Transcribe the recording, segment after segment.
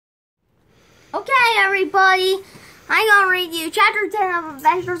everybody. I'm going to read you Chapter 10 of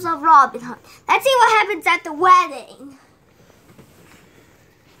Adventures of Robin Hood. Let's see what happens at the wedding.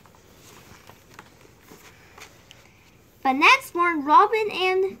 The next morning, Robin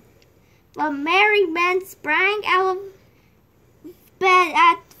and the merry men sprang out of bed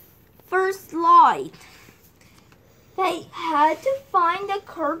at first light. They had to find the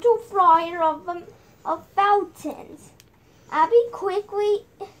Curtail Friar of Fountains. Abby quickly,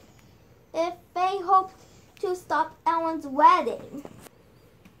 if they hoped to stop Ellen's wedding.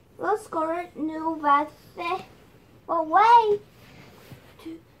 The skirt knew that the way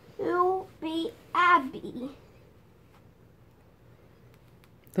to be Abbey.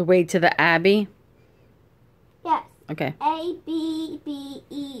 The way to the Abbey? Yes. Okay. A-B-B-E-Y.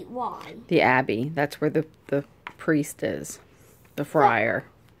 The Abbey. That's where the priest is. The friar.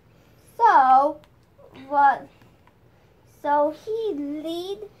 So he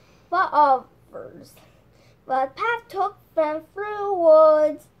lead the others. The path took them through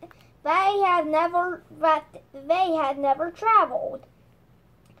woods they had never traveled.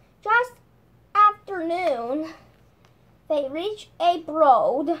 Just after noon, they reached a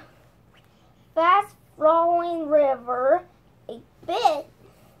broad, fast-flowing river. A bit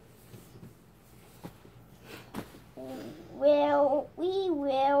we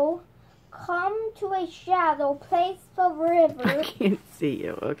will come to a shallow place of river. I can't see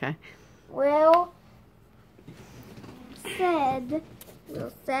you. Okay. Will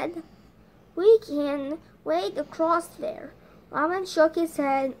said, we can wade across there. Robin shook his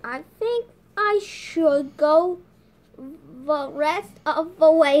head. I think I should go the rest of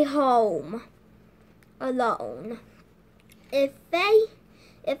the way home alone. If I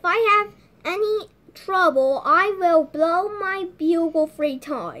have any trouble, I will blow my bugle 3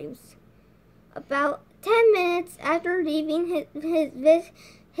 times. About 10 minutes after leaving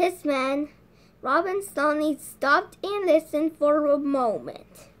his men, Robin suddenly stopped and listened for a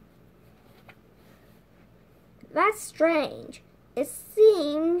moment. That's strange. It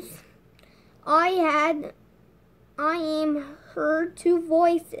seems I am heard 2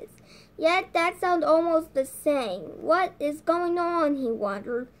 voices, yet that sounds almost the same. What is going on, he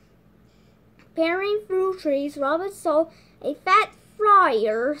wondered. Peering through trees, Robin saw a fat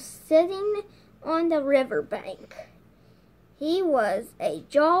friar sitting on the riverbank. He was a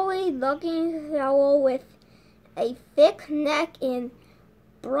jolly-looking fellow with a thick neck and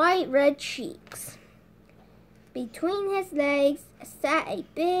bright red cheeks. Between his legs sat a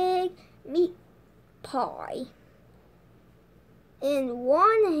big meat pie. In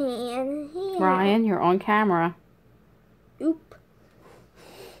one hand, Ryan, you're on camera. Oop.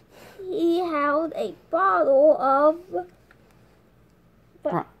 He held a bottle of...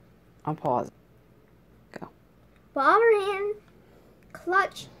 I'll pause. Go. The other hand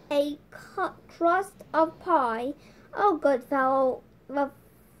clutched a crust of pie. Oh, good fellow, the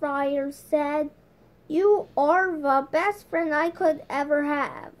friar said. You are the best friend I could ever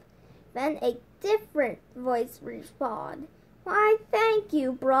have. Then a different voice responded. Why, thank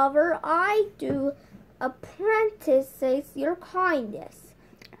you, brother. I do appreciate your kindness.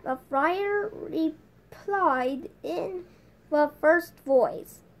 The friar replied in the first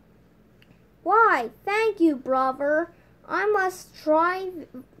voice. Why, thank you, brother. I must try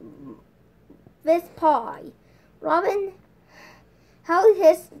this pie. Robin held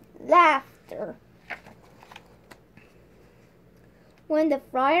his laughter. When the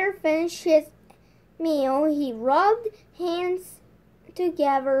friar finished his meal, he rubbed hands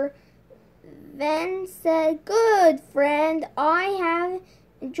together, then said, Good friend, I have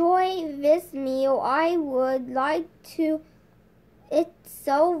enjoyed this meal. I would like to it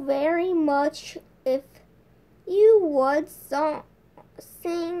so very much if you would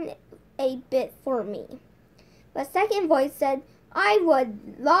sing a bit for me. The second voice said, I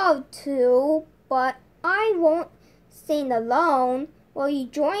would love to, but I won't sing alone. Will you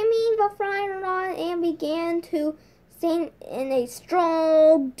join me? The friar nodded and began to sing in a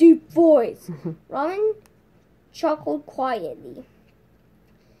strong, deep voice. Robin chuckled quietly.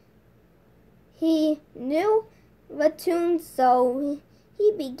 He knew the tune, so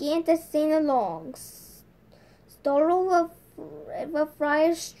he began to sing along. Startled, the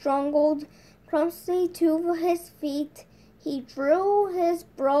friar struggled clumsily to his feet. He drew his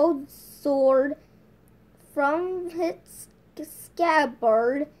broadsword from its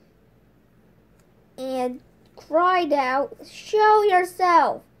scabbard and cried out, Show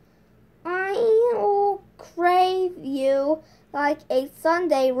yourself! I'll crave you like a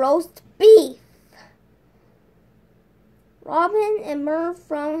Sunday roast beef. Robin emerged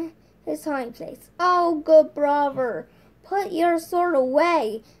from his hiding place. Oh, good brother, put your sword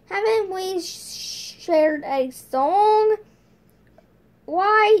away. Haven't we shared a song.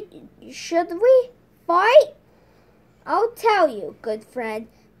 Why should we fight? I'll tell you, good friend.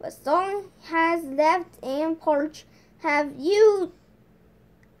 The song has left and parched. Have you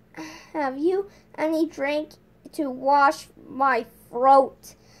any drink to wash my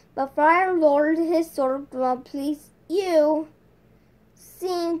throat? The friar lowered his sword bluntly. You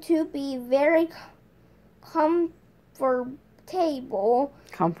seem to be very comfortable,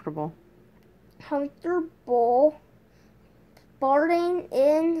 boarding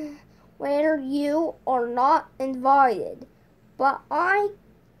in where you are not invited. But I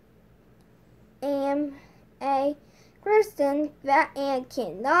am a Christian and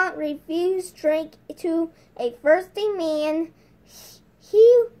cannot refuse drink to a thirsty man.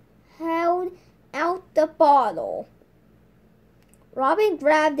 He held out the bottle. Robin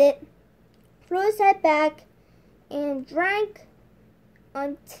grabbed it, threw his head back, and drank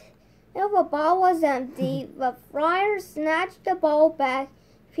until the bottle was empty. The friar snatched the bottle back,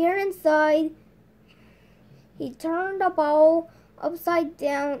 peered inside. He turned the bottle upside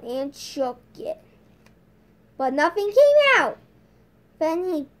down and shook it. But nothing came out. Then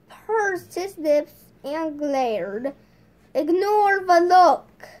he pursed his lips and glared. Ignore the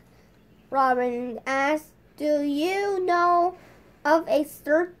look, Robin asked. Do you know of a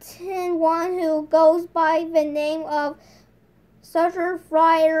certain one who goes by the name of Curtail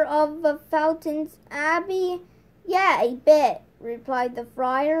Friar of the Fountains Abbey? Yeah, a bit, replied the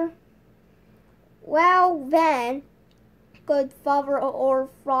friar. Well then, good father or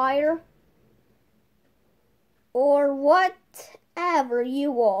friar, or whatever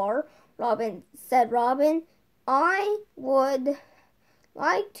you are, said Robin, I would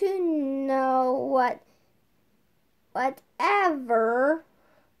like to know whatever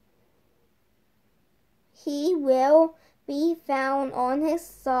he will be found on his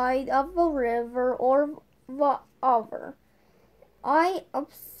side of the river or the other. I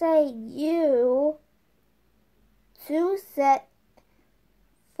say you to set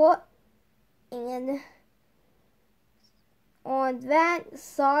foot and on that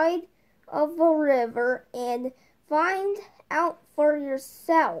side of the river and find out for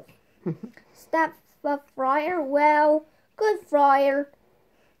yourself. Snapped the friar. Well, good friar,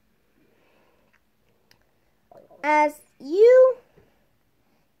 as you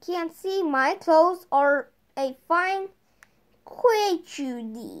can see, my clothes are a fine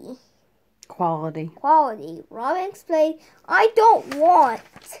quality. Robin explained, I don't want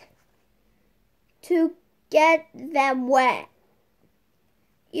to get them wet.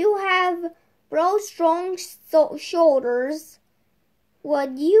 You have broad, strong shoulders.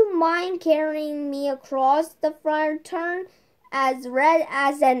 Would you mind carrying me across? The friar turned as red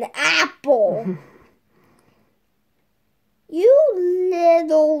as an apple. You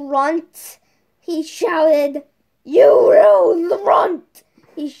little runt, he shouted. You little runt,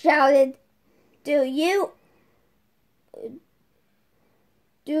 he shouted. Do you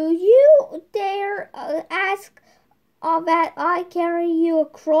dare ask that I carry you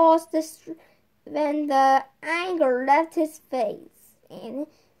across the street? Then the anger left his face, and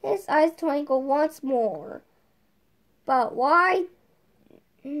his eyes twinkled once more. But why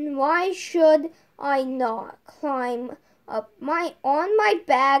should I not climb up on my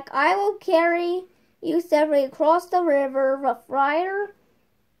back? I will carry you safely across the river. The friar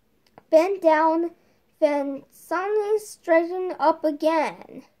bent down, then suddenly straightened up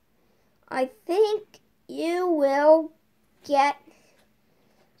again. I think you will get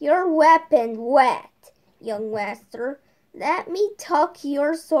your weapon wet, young master. Let me tuck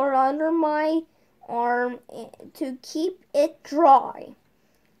your sword under my arm to keep it dry.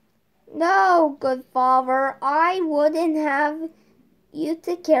 No, good father, I wouldn't have you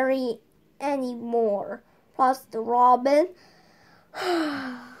to carry any more, fussed Robin.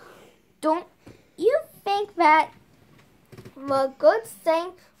 Don't you think that the good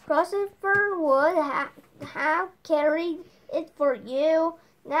Saint Christopher would have carried it for you?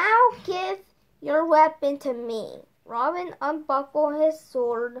 Now give your weapon to me. Robin unbuckled his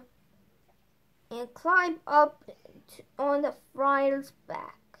sword and climbed up on the friar's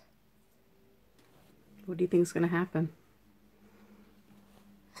back. What do you think is going to happen?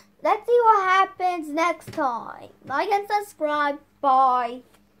 Let's see what happens next time. Like and subscribe. Bye.